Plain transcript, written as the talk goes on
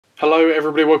Hello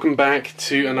everybody, welcome back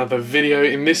to another video.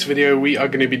 In this video we are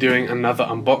going to be doing another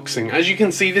unboxing. As you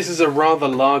can see, this is a rather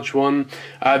large one.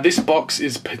 This box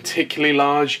is particularly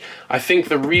large. I think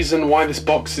the reason why this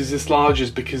box is this large is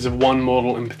because of one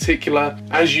model in particular.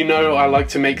 As you know, I like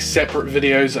to make separate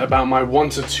videos about my 1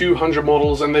 to 200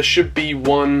 models, and there should be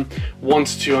one 1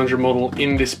 to 200 model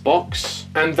in this box.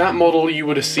 And that model you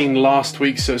would have seen last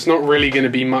week, so it's not really going to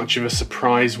be much of a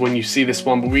surprise when you see this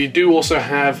one. But we do also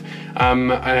have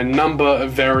a number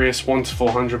of various 1 to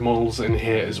 400 models in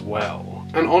here as well.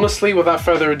 And honestly, without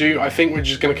further ado, I think we're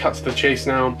just going to cut to the chase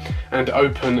now and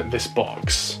open this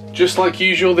box. Just like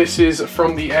usual, this is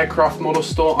from the Aircraft Model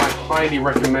Store. I highly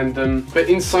recommend them. But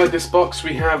inside this box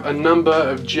we have a number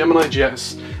of Gemini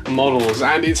Jets models,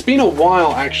 and it's been a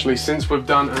while actually since we've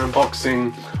done an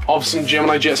unboxing of some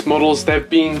Gemini Jets models. They've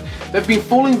been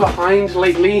falling behind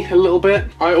lately a little bit.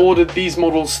 I ordered these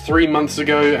models 3 months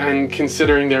ago, and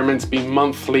considering they're meant to be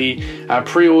monthly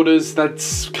pre-orders,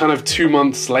 that's kind of 2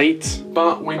 months late.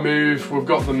 But we've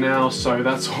got them now, so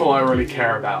that's all I really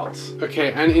care about.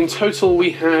 Okay, and in total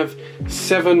we have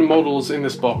 7 models in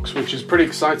this box, which is pretty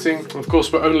exciting. Of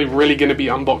course, we're only really going to be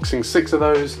unboxing 6 of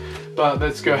those, but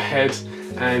let's go ahead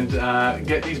and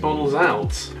get these models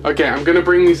out. Okay, I'm going to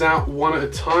bring these out one at a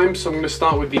time. So I'm going to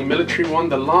start with the military one,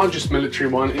 the largest military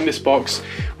one in this box.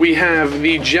 We have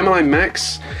the Gemini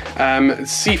Max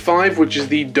C-5, which is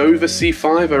the Dover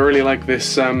C-5. I really like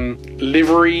this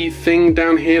livery thing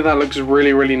down here. That looks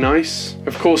really, really nice.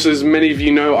 Of course, as many of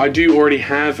you know, I do already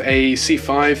have a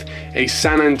C-5, a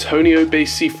San Antonio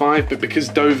based C-5, but because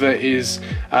Dover is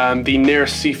the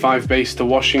nearest C-5 base to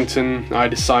Washington, I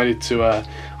decided to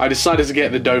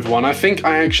get the Dover one. I think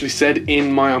I actually said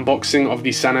in my unboxing of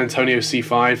the San Antonio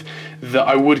C-5 that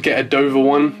I would get a Dover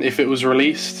one if it was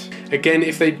released. Again,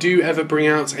 if they do ever bring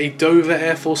out a Dover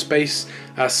Air Force Base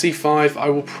C-5, I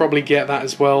will probably get that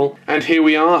as well. And here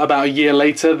we are, about a year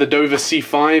later, the Dover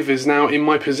C-5 is now in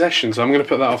my possession. So I'm going to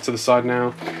put that off to the side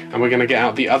now, and we're going to get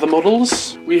out the other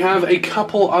models. We have a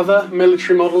couple other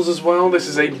military models as well. This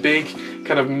is a big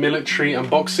kind of military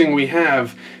unboxing. We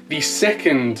have the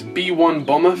second B-1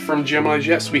 bomber from Gemini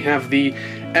Jets. We have the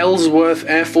Ellsworth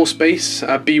Air Force Base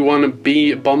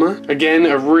B-1B bomber. Again,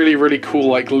 a really, really cool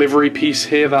like livery piece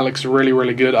here. That looks really,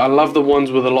 really good. I love the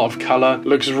ones with a lot of color.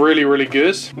 Looks really, really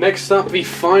good. Next up, the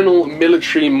final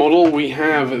military model. We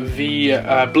have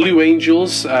the Blue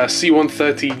Angels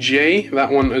C-130J.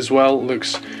 That one as well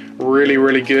looks really,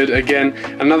 really good. Again,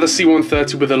 another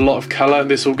C-130 with a lot of color.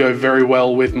 This will go very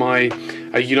well with my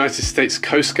United States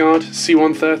Coast Guard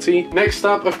C-130. Next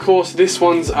up, of course, this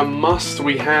one's a must.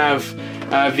 We have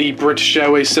the British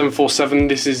Airways 747.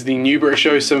 This is the new British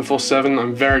Airways 747.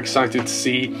 I'm very excited to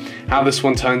see how this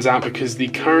one turns out, because the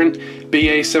current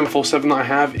BA 747 that I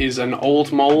have is an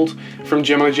old mold from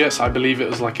Gemini Jets. I believe it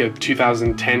was like a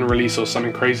 2010 release or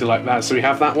something crazy like that. So we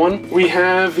have that one. We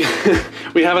have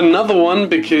we have another one,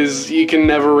 because you can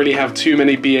never really have too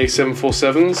many BA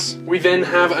 747s. We then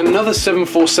have another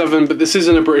 747, but this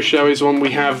isn't a British Airways one.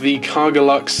 We have the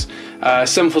Cargolux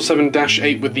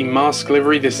 747-8 with the mask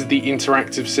livery. This is the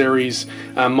interactive series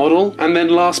model. And then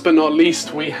last but not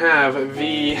least, we have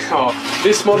the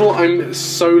this model I'm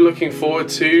so looking forward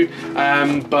to,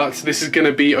 but this is going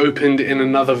to be opened in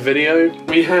another video.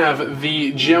 We have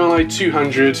the Gemini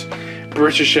 200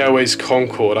 British Airways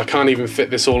Concorde. I can't even fit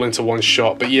this all into one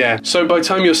shot, but yeah. So by the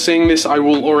time you're seeing this, I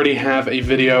will already have a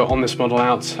video on this model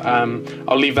out.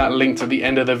 I'll leave that linked at the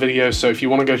end of the video, so if you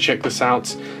want to go check this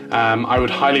out, I would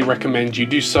highly recommend you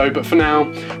do so. But for now,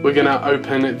 we're gonna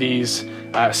open these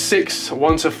 6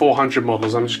 1 to 400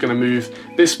 models. I'm just gonna move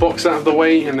this box out of the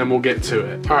way, and then we'll get to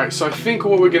it. All right, so I think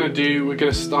what we're gonna do, we're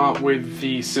gonna start with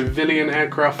the civilian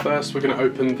aircraft first. We're gonna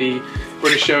open the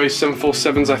British Airways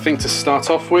 747s, I think, to start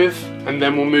off with, and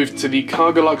then we'll move to the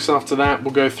Cargolux after that.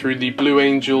 We'll go through the Blue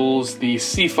Angels, the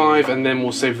C-5, and then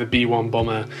we'll save the B-1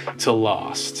 bomber till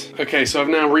last. Okay, so I've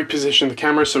now repositioned the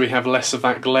camera so we have less of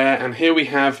that glare, and here we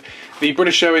have the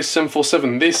British Airways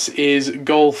 747. This is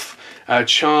Golf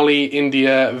Charlie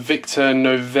India Victor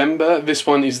November. This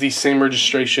one is the same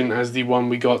registration as the one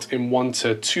we got in 1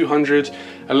 to 200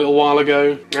 a little while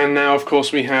ago. And now, of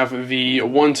course, we have the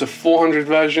 1 to 400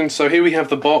 version. So here we have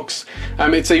the box.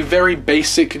 It's a very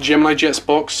basic Gemini Jets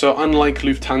box. So unlike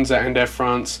Lufthansa and Air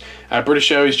France,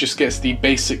 British Airways just gets the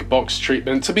basic box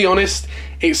treatment. To be honest,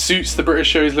 it suits the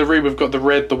British Airways livery. We've got the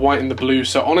red, the white, and the blue.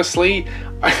 So honestly,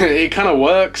 it kind of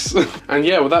works. And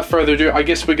yeah, without further ado, I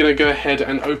guess we're going to go ahead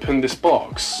and open this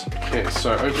box. Okay,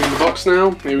 so opening the box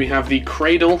now. Here we have the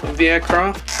cradle of the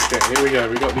aircraft. Okay, here we go.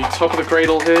 We got the top of the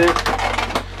cradle here.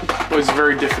 Always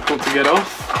very difficult to get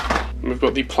off. We've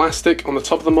got the plastic on the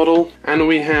top of the model, and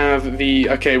we have the,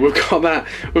 okay, we've got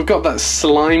that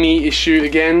slimy issue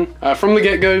again. From the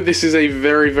get-go, this is a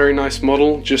very nice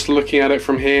model. Just looking at it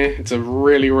from here, it's a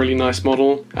really nice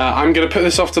model. I'm gonna put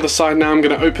this off to the side now. I'm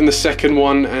gonna open the second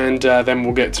one, and then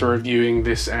we'll get to reviewing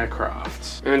this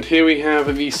aircraft. And here we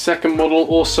have the second model,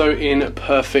 also in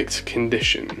perfect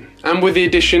condition. And with the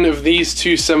addition of these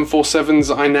two 747s,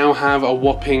 I now have a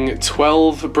whopping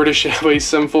 12 British Airways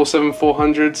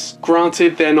 747-400s.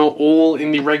 Granted, they're not all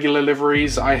in the regular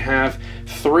liveries. I have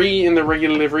 3 in the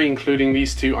regular livery, including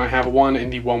these two. I have 1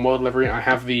 in the One World livery. I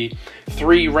have the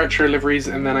 3 retro liveries,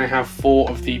 and then I have 4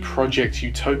 of the Project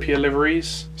Utopia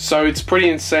liveries. So it's pretty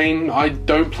insane. I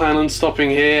don't plan on stopping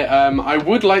here. I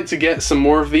would like to get some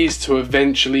more of these to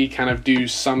eventually kind of do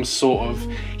some sort of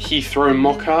Heathrow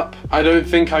mock-up. I don't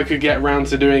think I could get around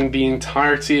to doing the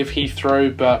entirety of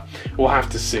Heathrow, but we'll have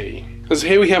to see. So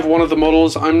here we have one of the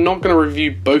models. I'm not going to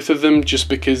review both of them just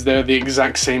because they're the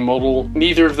exact same model.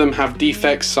 Neither of them have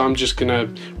defects, so I'm just going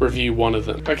to review one of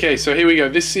them. Okay, so here we go.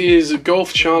 This is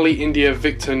Golf Charlie India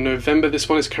Victor November. This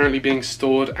one is currently being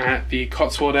stored at the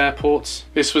Cotswold Airport.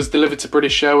 This was delivered to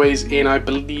British Airways in, I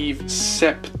believe,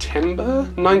 September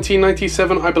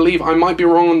 1997, I believe. I might be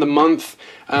wrong on the month.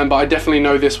 But I definitely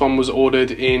know this one was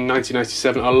ordered in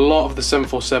 1997. A lot of the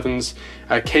 747s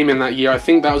came in that year. I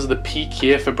think that was the peak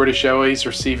year for British Airways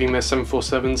receiving their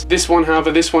 747s. This one, however,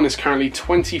 this one is currently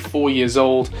 24 years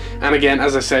old. And again,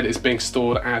 as I said, it's being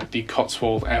stored at the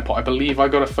Cotswold Airport. I believe I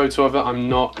got a photo of it. I'm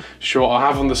not sure. I'll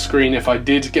have on the screen if I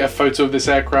did get a photo of this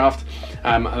aircraft.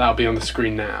 That'll be on the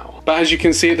screen now. But as you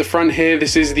can see at the front here,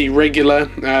 this is the regular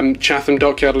Chatham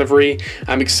Dockyard livery,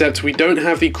 except we don't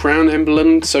have the crown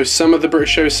emblem. So some of the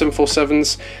British Airways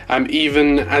 747s,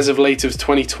 even as of late of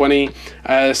 2020,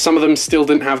 some of them still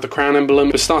didn't have the crown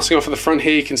emblem. But starting off at the front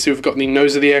here, you can see we've got the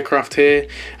nose of the aircraft here.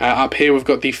 Up here we've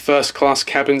got the first class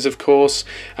cabins, of course.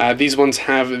 These ones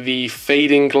have the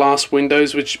fading glass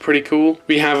windows, which is pretty cool.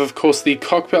 We have, of course, the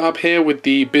cockpit up here with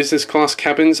the business class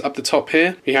cabins up the top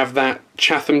here. We have that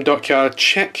Chatham Dockyard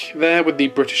check there with the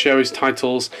British Airways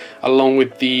titles, along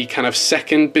with the kind of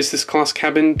second business class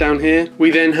cabin down here.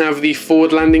 We then have the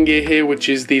forward landing gear here, which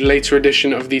is the later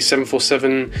edition of the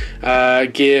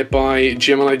 747 gear by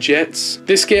Gemini Jets.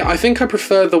 This gear, I think I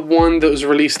prefer the one that was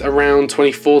released around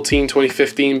 2014,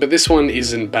 2015, but this one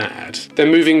isn't bad. Then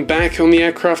moving back on the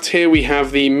aircraft here, we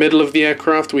have the middle of the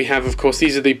aircraft. We have, of course,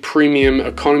 these are the premium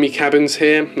economy cabins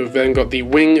here. We've then got the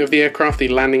wing of the aircraft, the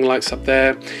landing lights up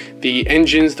there, the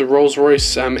engines, the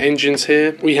Rolls-Royce engines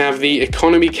here. We have the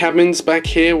economy cabins back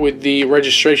here with the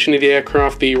registration of the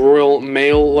aircraft, the Royal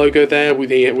Mail logo there.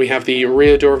 We have the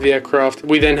rear door of the aircraft.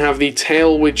 We then have the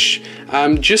tail, which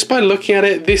just by looking at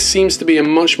it, this seems to be a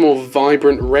much more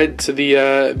vibrant red to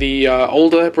the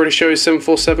older British Airways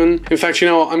 747. In fact, you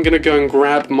know what? I'm going to go and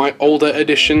grab my older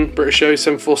edition British Airways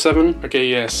 747. Okay,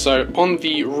 yeah, so on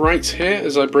the right here,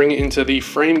 as I bring it into the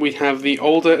frame, we have the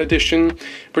older edition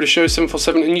British Airways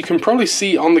 747, and you can probably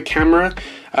see on the camera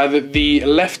that the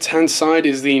left-hand side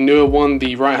is the newer one,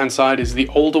 the right-hand side is the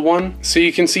older one. So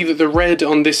you can see that the red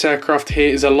on this aircraft here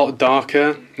is a lot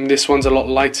darker, and this one's a lot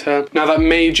lighter. Now that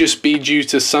may just be due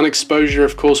to sun exposure.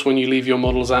 Of course, when you leave your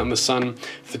models out in the sun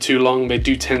for too long, they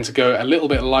do tend to go a little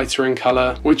bit lighter in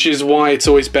color, which is why it's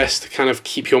always best to kind of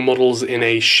keep your models in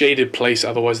a shaded place,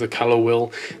 otherwise the color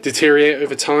will deteriorate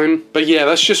over time. But yeah,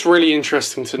 that's just really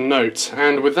interesting to note.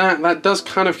 And with that, that does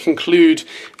kind of conclude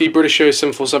the British Airways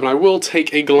 747. I will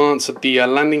take a glance at the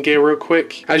landing gear real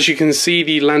quick. As you can see,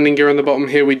 the landing gear on the bottom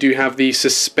here, we do have the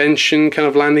suspension kind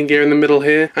of landing gear in the middle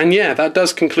here. And yeah, that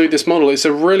does conclude this model. It's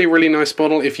a really nice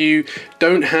model. If you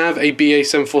don't have a BA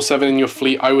 747 in your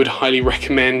fleet, I would highly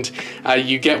recommend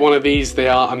you get one of these. They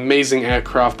are amazing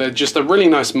aircraft. They're just a really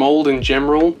nice mold in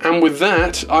general. And with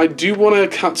that, I do want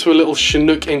to cut to a little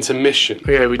Chinook intermission.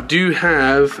 Okay, we do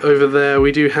have over there,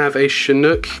 we do have a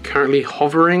Chinook currently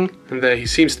hovering, and there he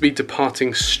seems to be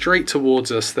departing straight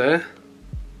towards us there.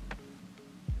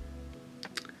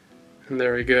 And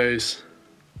there he goes.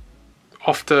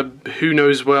 Off to who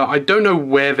knows where. I don't know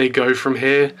where they go from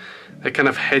here. They kind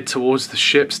of head towards the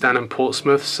ships down in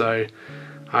Portsmouth, so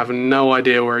I have no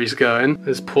idea where he's going.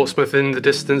 There's Portsmouth in the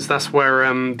distance. That's where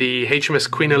the HMS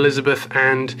Queen Elizabeth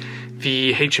and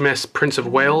the HMS Prince of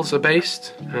Wales are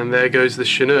based. And there goes the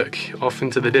Chinook off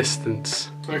into the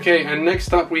distance. Okay, and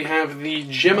next up we have the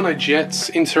Gemini Jets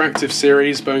Interactive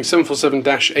Series, Boeing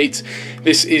 747-8.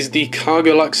 This is the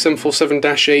Cargolux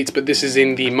 747-8, but this is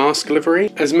in the mask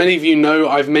livery. As many of you know,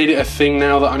 I've made it a thing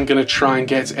now that I'm going to try and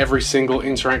get every single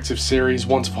Interactive Series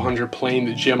 1-400 plane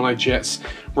that Gemini Jets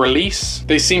release.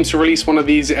 They seem to release one of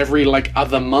these every like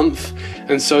other month,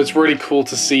 and so it's really cool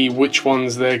to see which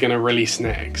ones they're going to release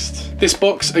next. This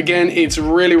box, again, it's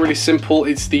really simple.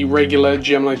 It's the regular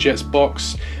Gemini Jets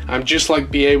box. Just like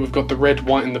BA, we've got the red,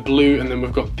 white and the blue, and then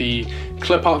we've got the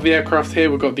clip art of the aircraft here.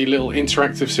 We've got the little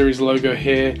Interactive Series logo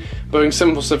here. Boeing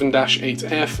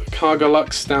 747-8F,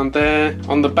 Cargolux down there.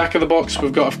 On the back of the box,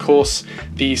 we've got, of course,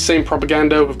 the same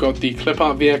propaganda. We've got the clip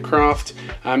art of the aircraft.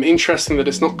 Interesting that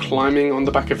it's not climbing on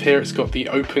the back of here. It's got the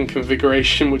open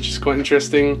configuration, which is quite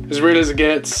interesting. As real as it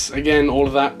gets, again, all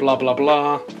of that blah blah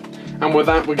blah. And with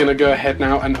that, we're going to go ahead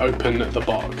now and open the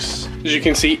box. As you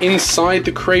can see, inside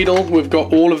the cradle, we've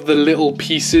got all of the little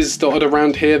pieces dotted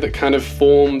around here that kind of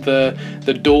form the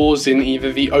doors in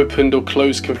either the opened or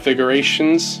closed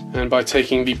configurations. And by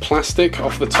taking the plastic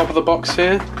off the top of the box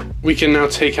here, we can now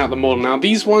take out the model. Now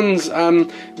these ones,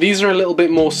 these are a little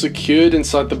bit more secured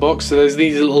inside the box. So there's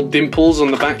these little dimples on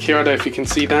the back here. I don't know if you can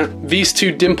see that. These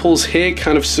two dimples here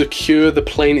kind of secure the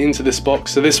plane into this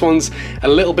box. So this one's a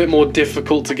little bit more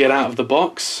difficult to get out of the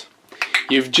box.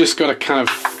 You've just got to kind of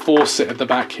force it at the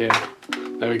back here.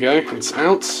 There we go, it's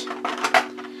out.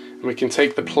 And we can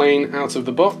take the plane out of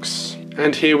the box.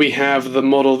 And here we have the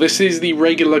model. This is the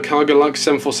regular Cargolux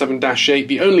 747-8.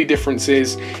 The only difference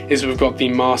is we've got the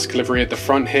mask livery at the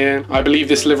front here. I believe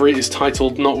this livery is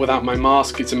titled Not Without My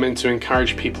Mask. It's meant to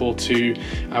encourage people to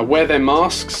wear their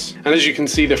masks. And as you can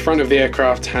see, the front of the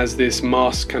aircraft has this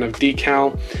mask kind of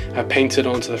decal painted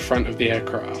onto the front of the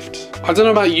aircraft. I don't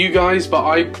know about you guys, but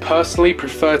I personally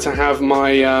prefer to have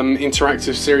my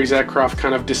Interactive Series aircraft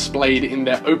kind of displayed in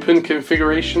their open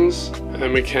configurations. And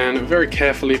then we can very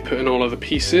carefully put in all of the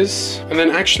pieces. And then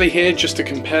actually here, just to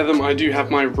compare them, I do have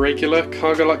my regular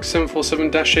Cargolux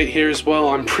 747-8 here as well.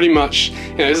 I'm pretty much,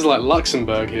 you know, this is like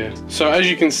Luxembourg here. So as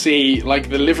you can see, like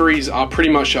the liveries are pretty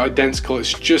much identical.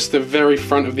 It's just the very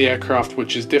front of the aircraft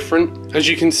which is different. As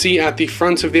you can see at the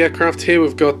front of the aircraft here,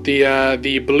 we've got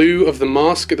the blue of the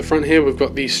mask at the front here. We've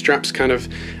got these straps kind of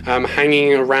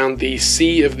hanging around the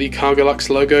C of the Cargolux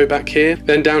logo back here.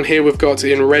 Then down here we've got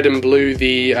in red and blue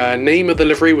the name of the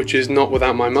livery, which is Not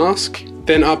Without My Mask.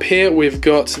 Then up here we've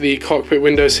got the cockpit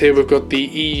windows here. We've got the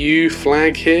EU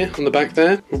flag here on the back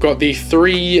there. We've got the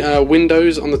three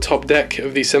windows on the top deck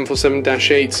of the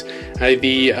 747-8,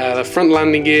 the front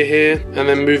landing gear here, and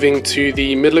then moving to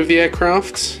the middle of the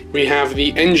aircraft. We have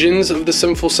the engines of the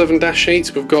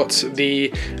 747-8. We've got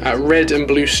the red and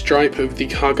blue stripe of the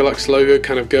Cargolux logo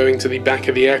kind of going to the back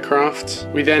of the aircraft.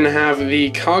 We then have the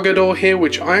cargo door here,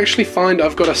 which I actually find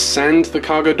I've got to sand the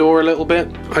cargo door a little bit.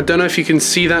 I don't know if you can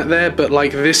see that there, but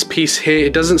like this piece here,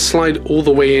 it doesn't slide all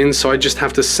the way in, so I just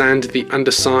have to sand the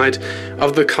underside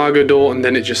of the cargo door and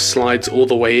then it just slides all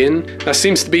the way in. That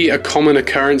seems to be a common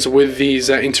occurrence with these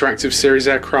Interactive Series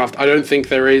aircraft. I don't think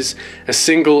there is a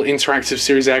single Interactive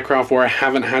Series aircraft where I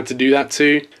haven't had to do that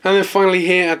to. And then finally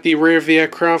here at the rear of the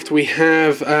aircraft we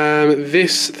have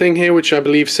this thing here, which I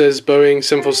believe says Boeing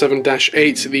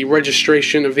 747-8, the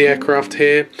registration of the aircraft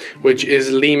here, which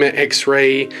is Lima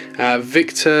X-Ray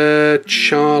Victor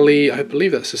Charlie, I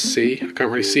believe that's a C, I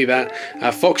can't really see that,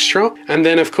 Foxtrot. And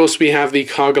then of course we have the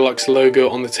Cargolux logo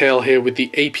on the tail here with the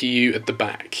APU at the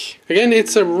back. Again,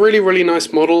 it's a really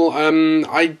nice model.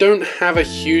 I don't have a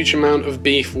huge amount of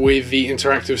beef with the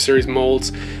Interactive Series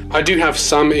molds. I do have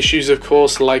some issues, of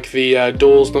course, like the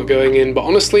doors not going in, but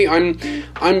honestly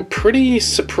I'm pretty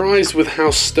surprised with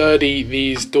how sturdy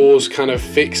these doors kind of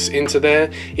fix into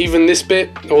there. Even this bit,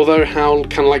 although how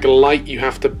kind of like light you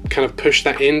have to kind of push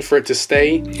that in for it to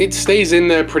stay, it stays in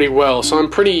there pretty well. So I'm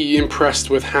pretty impressed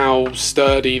with how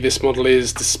sturdy this model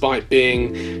is, despite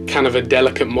being kind of a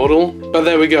delicate model. But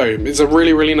there we go. It's a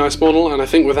really nice model, and I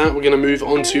think with that we're going to move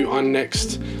on to our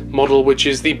next model, which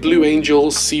is the Blue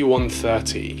Angel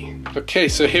C-130. Okay,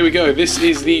 so here we go. This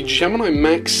is the Gemini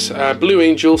Max Blue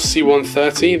Angel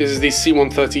C-130. This is the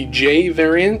C-130J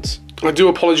variant. I do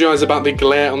apologise about the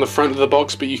glare on the front of the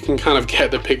box, but you can kind of get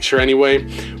the picture anyway.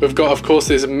 We've got, of course,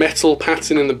 this metal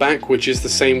pattern in the back, which is the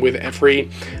same with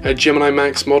every Gemini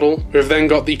Max model. We've then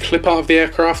got the clip art of the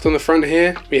aircraft on the front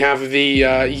here. We have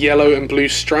the yellow and blue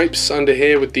stripes under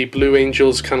here with the Blue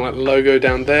Angels kind of like logo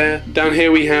down there. Down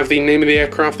here we have the name of the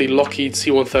aircraft, the Lockheed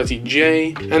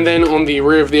C-130J. And then on the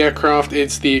rear of the aircraft,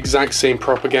 it's the exact same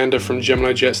propaganda from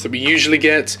Gemini Jets that we usually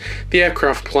get. The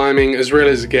aircraft climbing, as real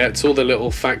as it gets, all the little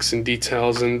facts and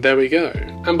details, and there we go.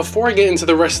 And before I get into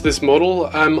the rest of this model,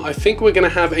 I think we're going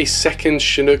to have a second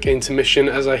Chinook Intermission,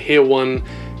 as I hear one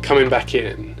coming back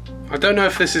in. I don't know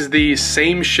if this is the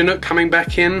same Chinook coming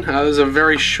back in. There's a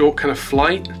very short kind of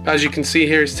flight. As you can see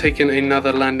here, it's taken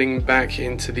another landing back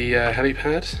into the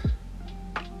helipad.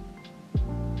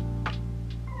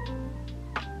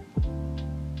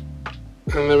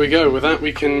 And there we go. With that,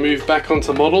 we can move back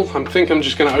onto model. I think I'm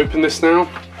just going to open this now.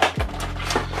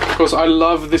 Of course, I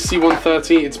love the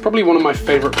C-130. It's probably one of my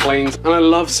favorite planes, and I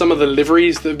love some of the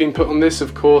liveries that have been put on this.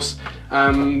 Of course,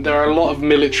 there are a lot of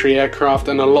military aircraft,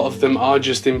 and a lot of them are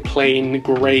just in plain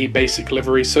grey basic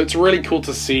livery. So it's really cool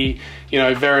to see, you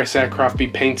know, various aircraft be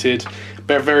painted,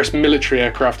 various military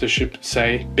aircraft, I should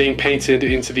say, being painted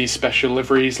into these special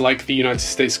liveries like the United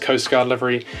States Coast Guard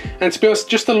livery. And to be honest,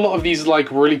 just a lot of these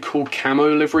like really cool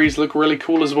camo liveries look really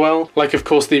cool as well. Like, of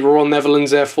course, the Royal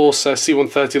Netherlands Air Force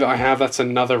C-130 that I have, that's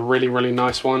another really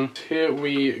nice one. Here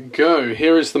we go.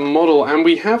 Here is the model, and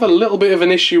we have a little bit of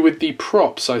an issue with the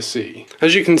props, I see.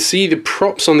 As you can see, the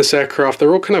props on this aircraft,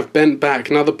 they're all kind of bent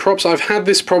back. Now the props, I've had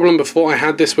this problem before. I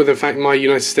had this with, in fact, my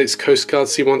United States Coast Guard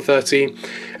C-130.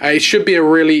 It should be a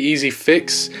really easy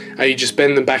fix. You just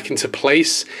bend them back into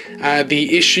place.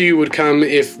 The issue would come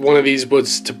if one of these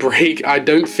was to break. I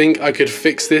don't think I could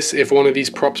fix this if one of these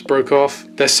props broke off.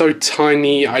 They're so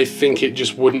tiny, I think it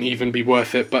just wouldn't even be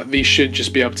worth it, but these should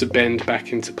just be able to bend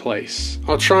back into place.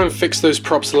 I'll try and fix those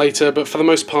props later, but for the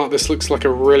most part, this looks like a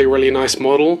really nice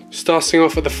model. Starting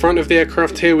off at the front of the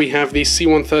aircraft here, we have the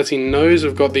C-130 nose.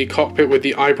 We've got the cockpit with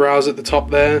the eyebrows at the top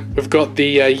there. We've got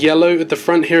the yellow at the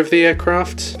front here of the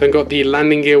aircraft. Then got the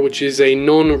landing gear, which is a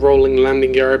non-rolling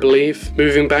landing gear, I believe.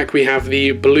 Moving back, we have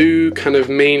the blue kind of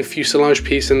main fuselage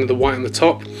piece and the white on the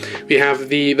top. We have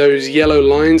those yellow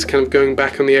lines kind of going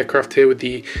back on the aircraft here with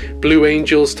the Blue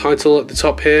Angels title at the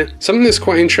top here. Something that's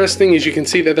quite interesting is you can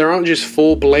see that there aren't just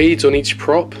 4 blades on each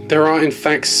prop. There are in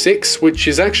fact 6, which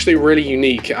is actually really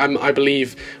unique. I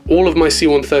believe all of my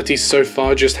C-130s so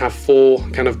far just have 4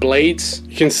 kind of blades.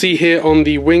 You can see here on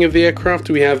the wing of the aircraft,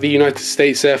 we have the United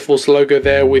States Air Force logo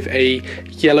there with a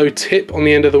yellow tip on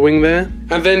the end of the wing there.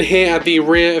 And then here at the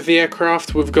rear of the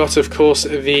aircraft, we've got, of course,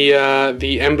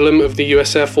 the emblem of the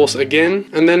US Air Force again.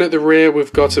 And then at the rear,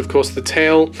 we've got, of course, the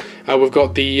tail. We've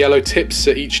got the yellow tips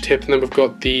at each tip, and then we've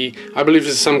got the, I believe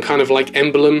it's some kind of like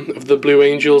emblem of the Blue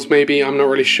Angels, maybe, I'm not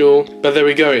really sure. But there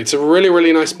we go, it's a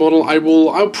really nice model.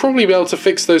 I'll probably be able to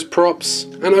fix those props,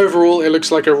 and overall it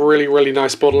looks like a really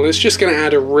nice model, and it's just going to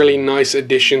add a really nice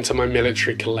addition to my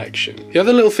military collection. The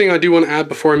other little thing I do want to add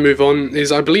before I move on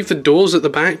is I believe the doors at the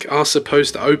back are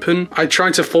supposed to open. I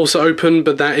tried to force it open,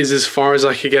 but that is as far as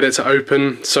I could get it to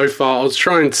open so far. I'll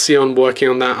try and see on working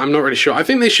on that. I'm not really sure. I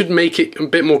think they should make it a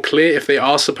bit more clear if they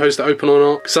are supposed to open or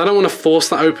not, because I don't want to force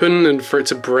that open and for it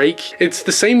to break. It's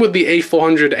the same with the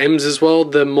A400Ms as well.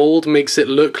 The mold makes it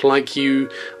look like you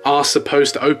are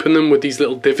supposed to open them with these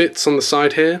little divots on the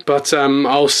side here, but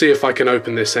I'll see if I can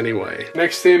open this anyway.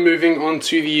 Next here, moving on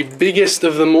to the biggest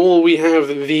of them all, we have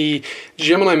the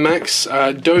Gemini Max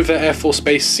Dover Air Force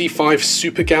Base C-5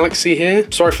 Super Galaxy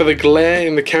here. Sorry for the glare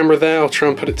in the camera there. I'll try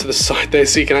and put it to the side there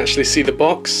so you can actually see the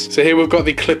box. So here we've got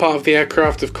the clip art of the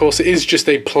aircraft. Of course, it is just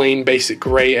a plain basic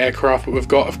grey aircraft, but we've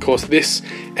got, of course, this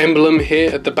emblem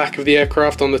here at the back of the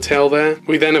aircraft on the tail there.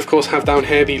 We then, of course, have down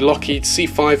here the Lockheed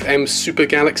C-5M Super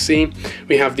Galaxy.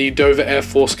 We have the Dover Air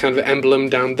Force kind of emblem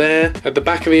down there. At the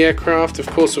back of the aircraft, of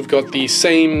course, we've got the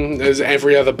same as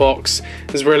every other box,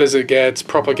 as well as it gets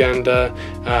propaganda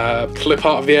clip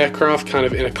art of the aircraft kind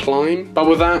of in a climb. But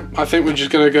with that, I think we're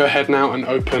just going to go ahead now and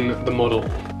open the model.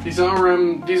 These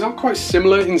are quite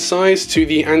similar in size to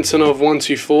the Antonov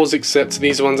 124s, except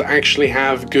these ones actually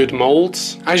have good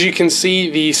molds. As you can see,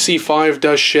 the C-5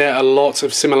 does share a lot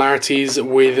of similarities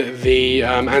with the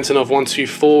Antonov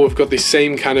 124. We've got the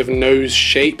same kind of nose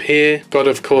shape here. Got,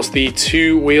 of course, the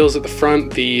 2 wheels at the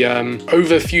front, the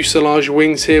over fuselage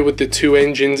wings here with the 2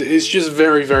 engines. It's just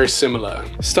very similar.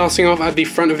 Starting off at the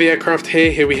front of the aircraft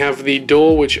here we have the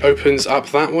door which opens up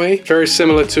that way. Very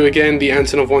similar to, again, the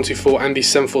Antonov 124 and the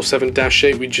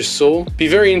 747-8 we just saw. Be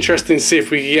very interesting to see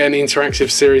if we can get an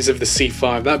interactive series of the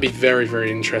C-5. That'd be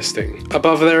very interesting.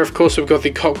 Above there, of course, we've got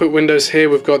the cockpit windows here.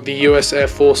 We've got the US Air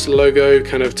Force logo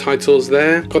kind of titles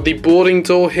there. Got the boarding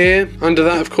door here. Under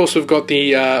that, of course, we've got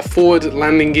the forward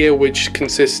landing gear, which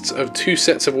consists of 2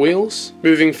 sets of wheels.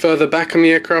 Moving further back on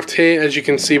the aircraft here, as you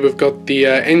can see, we've got the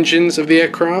engines of the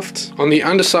aircraft. On the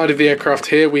underside of the aircraft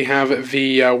here, we have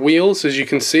the wheels, as you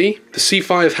can see. The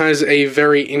C-5 has a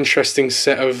very interesting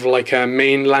set of like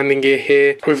main landing gear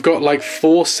here. We've got like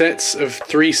 3 sets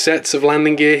of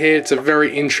landing gear here. It's a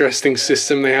very interesting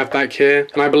system they have back here,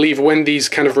 and I believe when these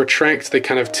kind of retract, they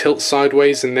kind of tilt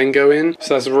sideways and then go in,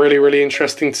 so that's really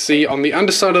interesting to see. On the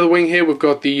underside of the wing here, we've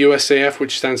got the USAF,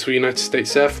 which stands for United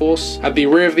States Air Force. At the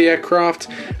rear of the aircraft,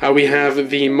 we have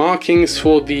the markings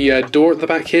for the door at the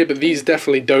back here, but these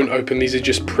definitely don't open. These are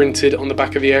just printed on the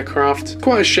back of the aircraft.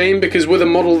 Quite a shame, because with a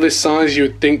model this size, you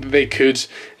would think that they could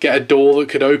get a door that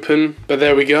could open, but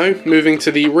there we go. Moving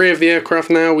to the rear of the aircraft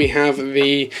now, we have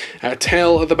the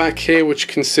tail at the back here, which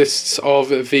consists of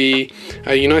the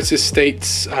United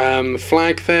States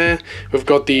flag there. We've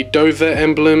got the Dover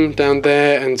emblem down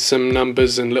there and some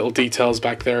numbers and little details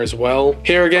back there as well.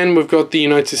 Here again, we've got the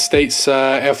United States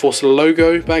Air Force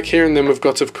logo back here, and then we've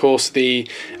got, of course, the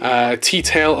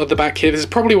T-tail at the back here. This is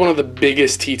probably one of the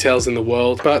biggest T-tails in the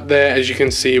world, but there, as you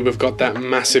can see, we've got that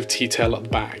massive T-tail at the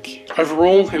back.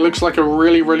 Overall, it looks like a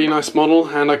really nice model,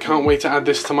 and I can't wait to add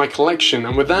this to my collection.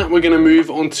 And with that, we're going to move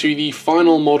on to the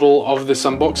final model of this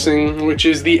unboxing, which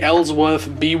is the Ellsworth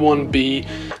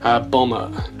B1B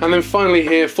bomber. And then finally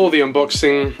here for the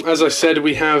unboxing, as I said,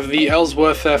 we have the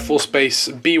Ellsworth Air Force Base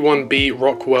B1B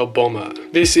Rockwell bomber.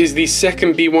 This is the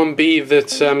second B1B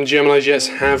that Gemini Jets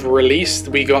have released.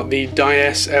 We got the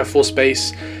DJI Air Force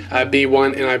Base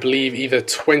B1 in, I believe, either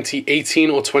 2018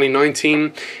 or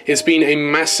 2019. It's been a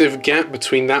massive gap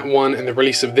between that one and the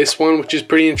release of this one, which is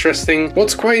pretty interesting.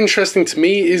 What's quite interesting to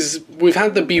me is we've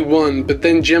had the B1, but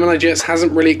then Gemini Jets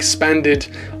hasn't really expanded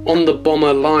on the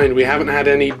bomber line. We haven't had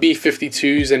any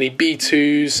B-52s, any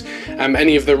B-2s,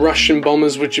 any of the Russian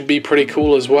bombers, which would be pretty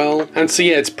cool as well. And so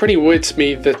yeah, it's pretty weird to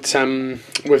me that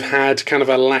we've had kind of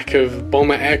a lack of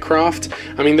bomber aircraft.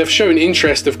 I mean, they've shown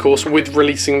interest, of course, with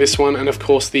releasing this one, and of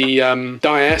course the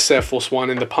DJI Air Force one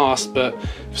in the past, but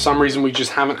for some reason we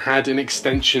just haven't had an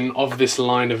extension of this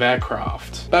line of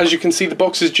aircraft. But as you can see, the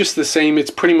box is just the same.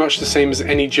 It's pretty much the same as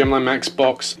any Gemini Max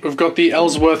box. We've got the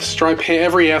Ellsworth stripe here.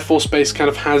 Every Air Force base kind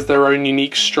of has their own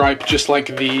unique stripe, just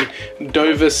like the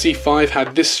Dover C-5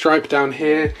 had this stripe down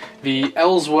here. The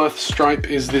Ellsworth stripe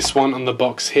is this one on the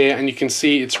box here, and you can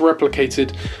see it's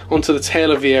replicated onto the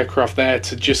tail of the aircraft there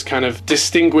to just kind of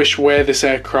distinguish where this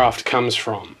aircraft comes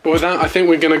from. But with that, I think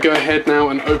we're going to go ahead now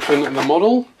and open the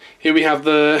model. Here we have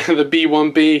the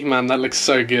B1B. Man, that looks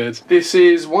so good. This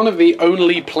is one of the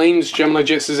only planes Gemini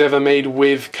Jets has ever made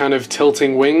with kind of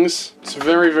tilting wings. It's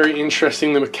very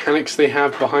interesting, the mechanics they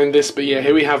have behind this. But yeah,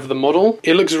 here we have the model.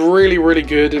 It looks really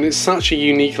good, and it's such a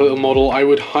unique little model. I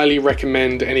would highly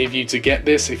recommend any of you to get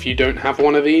this if you don't have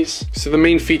one of these. So the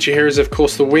main feature here is, of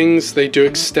course, the wings. They do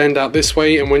extend out this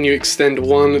way, and when you extend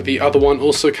one, the other one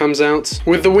also comes out.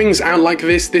 With the wings out like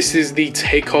this, this is the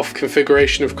takeoff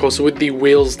configuration. Of course, with the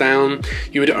wheels down,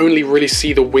 you would only really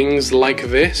see the wings like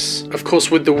this. Of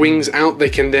course, with the wings out, they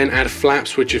can then add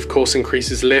flaps, which of course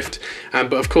increases lift.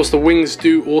 But of course, the wings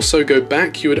do also go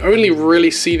back. You would only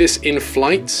really see this in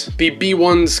flight. The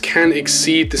B1s can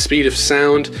exceed the speed of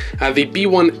sound. The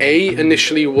B1A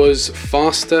initially was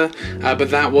faster, but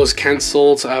that was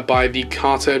cancelled by the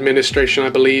Carter administration, I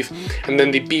believe. And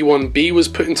then the B1B was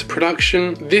put into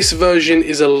production. This version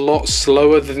is a lot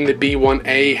slower than the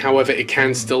B1A, however, it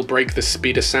can still break the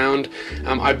speed of sound.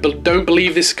 I don't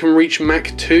believe this can reach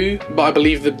Mach 2, but I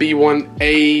believe the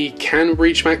B1A can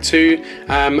reach Mach 2.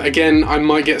 Again, I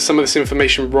might get some of this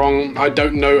information wrong. I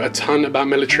don't know a ton about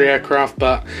military aircraft,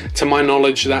 but to my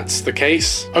knowledge, that's the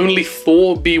case. Only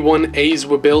 4 B1As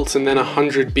were built, and then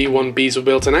 100 B1Bs were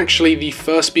built, and actually the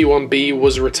first B1B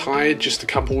was retired just a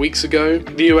couple weeks ago.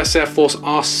 The US Air Force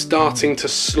are starting to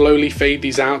slowly fade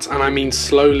these out, and I mean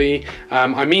slowly.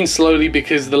 I mean slowly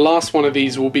because the last one of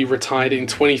these will be retired in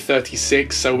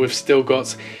 2036, so we've still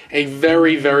got a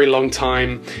very long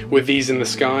time with these in the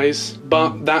skies.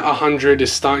 But that 100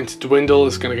 is starting to dwindle.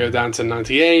 It's going to go down to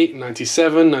 98,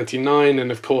 97, 99,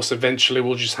 and of course eventually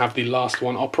we'll just have the last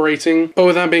one operating. But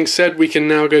with that being said, we can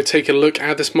now go take a look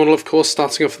at this model. Of course,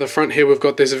 starting off at the front here, we've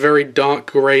got this very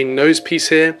dark grey nose piece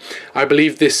here. I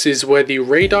believe this is where the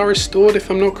radar is stored, if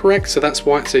I'm not correct, so that's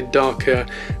why it's a darker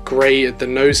grey at the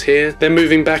nose here. Then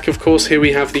moving back, of course, here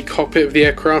we have the cockpit of the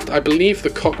aircraft. I believe the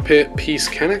cockpit piece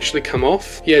can actually come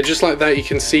off. Yeah, just like that, you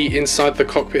can see inside the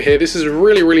cockpit here. This is a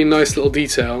really nice little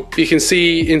detail. You can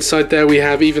see inside there we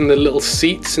have even the little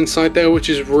seats inside there, which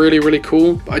is really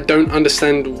cool. But I don't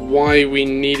understand why we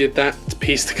needed that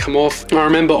piece to come off. I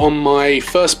remember on my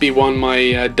first B1,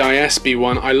 my DJI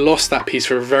B1, I lost that piece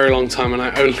for a very long time, and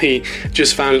I only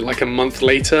just found it like a month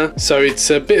later. So it's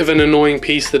a bit of an annoying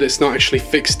piece that it's not actually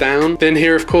fixed down. Then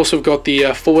here, of course, we've got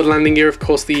the forward landing gear. Of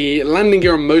course, the landing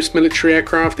gear on most military aircraft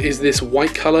aircraft is this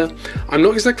white color. I'm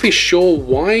not exactly sure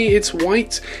why it's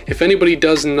white. If anybody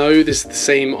does know, this is the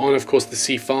same on, of course, the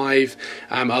C-5.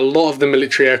 A lot of the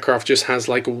military aircraft just has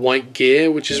like white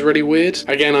gear, which is really weird.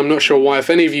 Again, I'm not sure why. If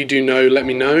any of you do know, let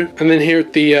me know. And then here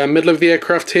at the middle of the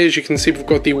aircraft here, as you can see, we've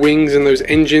got the wings and those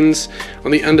engines.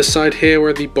 On the underside here, where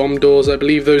are the bomb doors? I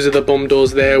believe those are the bomb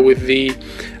doors there with the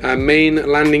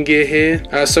main landing gear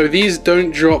here. So these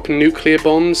don't drop nuclear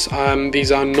bombs.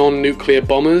 These are non-nuclear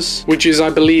bombers, which is, I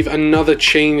believe, another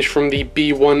change from the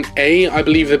B-1A. I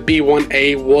believe the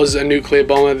B-1A was a nuclear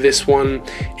bomber. This one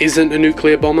isn't a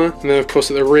nuclear bomber. And then, of course,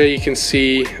 at the rear, you can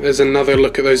see there's another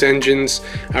look at those engines.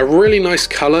 A really nice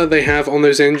color they have on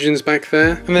those engines back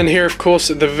there. And then here, of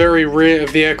course, at the very rear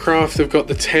of the aircraft, we've got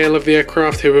the tail of the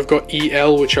aircraft. Here we've got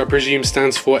EL, which I presume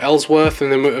stands for Ellsworth.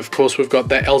 And then, of course, we've got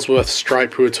that Ellsworth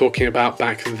stripe we were talking about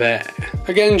back there.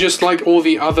 Again, just like all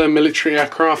the other military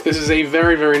aircraft, this is a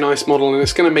very, very nice model, and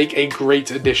it's going to make a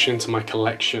great addition to my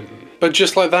collection. But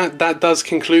just like that, that does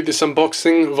conclude this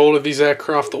unboxing of all of these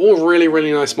aircraft. All really,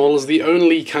 really nice models. The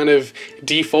only kind of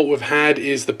default we've had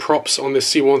is the props on the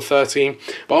C-130.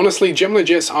 But honestly, Gemini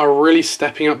Jets are really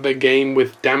stepping up their game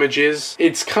with damages.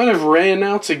 It's kind of rare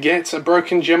now to get a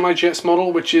broken Gemini Jets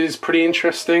model, which is pretty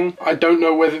interesting. I don't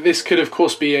know whether this could, of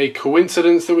course, be a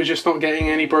coincidence that we're just not getting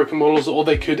any broken models, or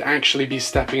they could actually be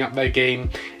stepping up their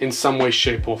game in some way,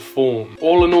 shape, or form.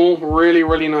 All in all, really,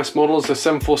 really nice models. The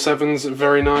 747's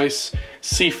very nice.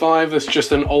 C-5, that's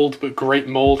just an old but great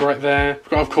mold right there. We've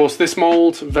got, of course, this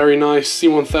mold, very nice.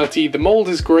 C-130, the mold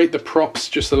is great, the props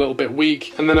just a little bit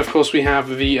weak. And then, of course, we have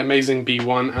the amazing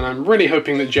B-1, and I'm really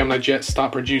hoping that Gemini Jets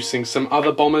start producing some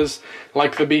other bombers,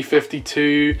 like the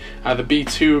B-52, the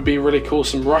B-2 would be really cool,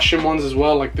 some Russian ones as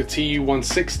well, like the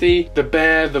Tu-160, the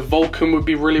Bear, the Vulcan would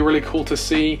be really, really cool to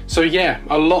see. So yeah,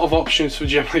 a lot of options for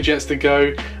Gemini Jets to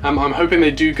go. I'm hoping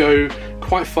they do go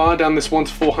quite far down this 1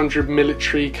 to 400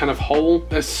 military kind of hole.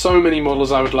 There's so many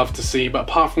models I would love to see, but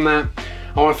apart from that,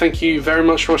 I want to thank you very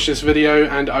much for watching this video,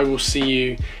 and I will see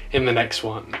you in the next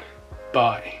one.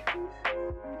 Bye.